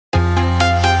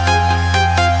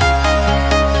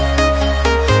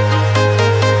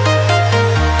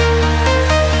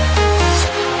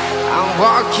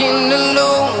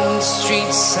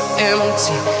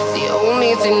empty. The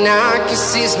only thing I can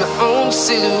see is my own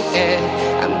silhouette.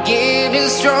 I'm getting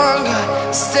stronger,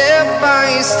 step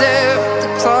by step. The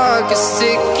clock is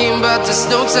ticking, but there's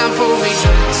no time for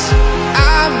regrets.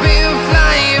 I've been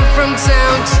flying from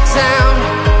town to town,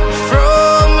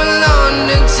 from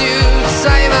London to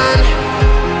Taiwan.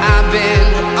 I've been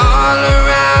all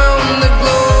around the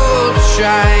globe,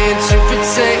 trying to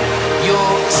protect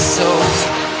your soul.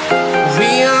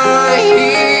 We are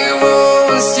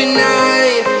heroes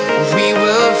tonight. We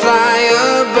will fly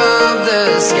above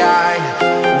the sky.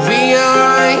 We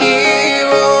are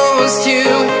heroes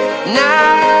tonight.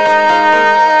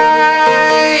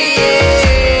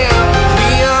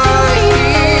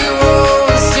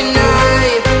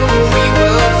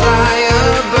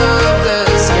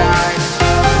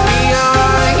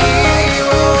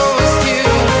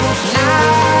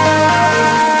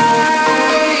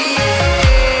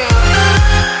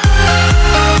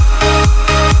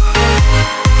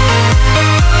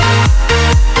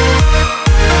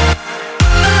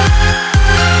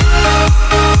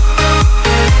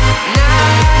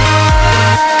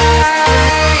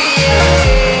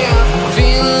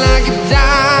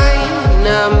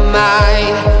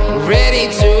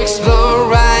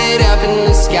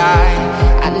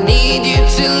 I need you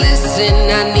to listen,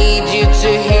 I need you to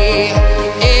hear,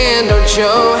 and don't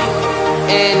show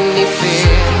any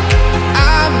fear.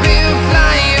 I've been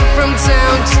flying from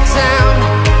town to town,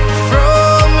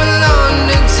 from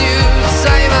London to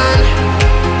Taiwan.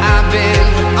 I've been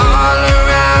all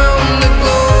around the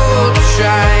globe,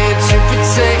 trying to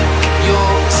protect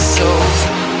your soul.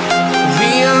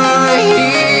 We are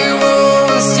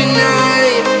heroes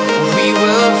tonight. We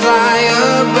will fly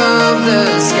above the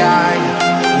sky.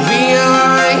 We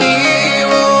are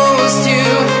heroes tonight.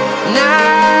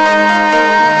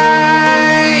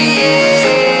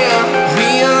 Yeah, we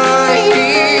are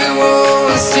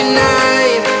heroes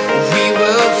tonight. We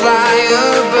will fly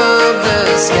above the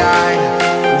sky.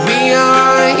 We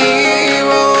are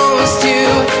heroes tonight.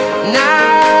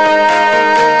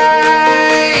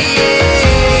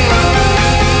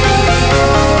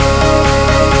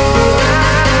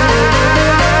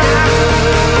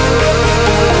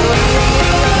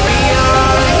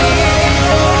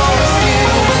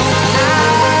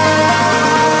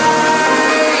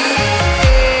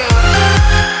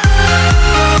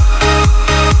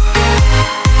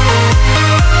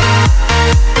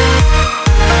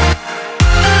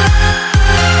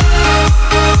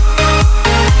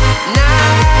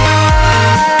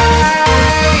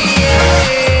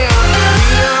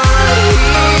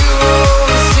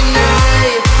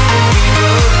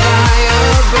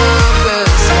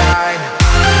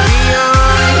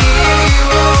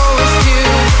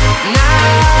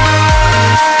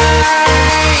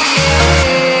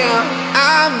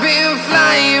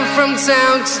 From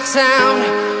town to town,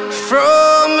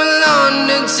 from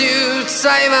London to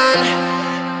Taiwan.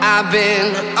 I've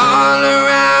been all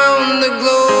around the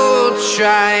globe,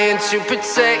 trying to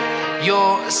protect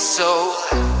your soul.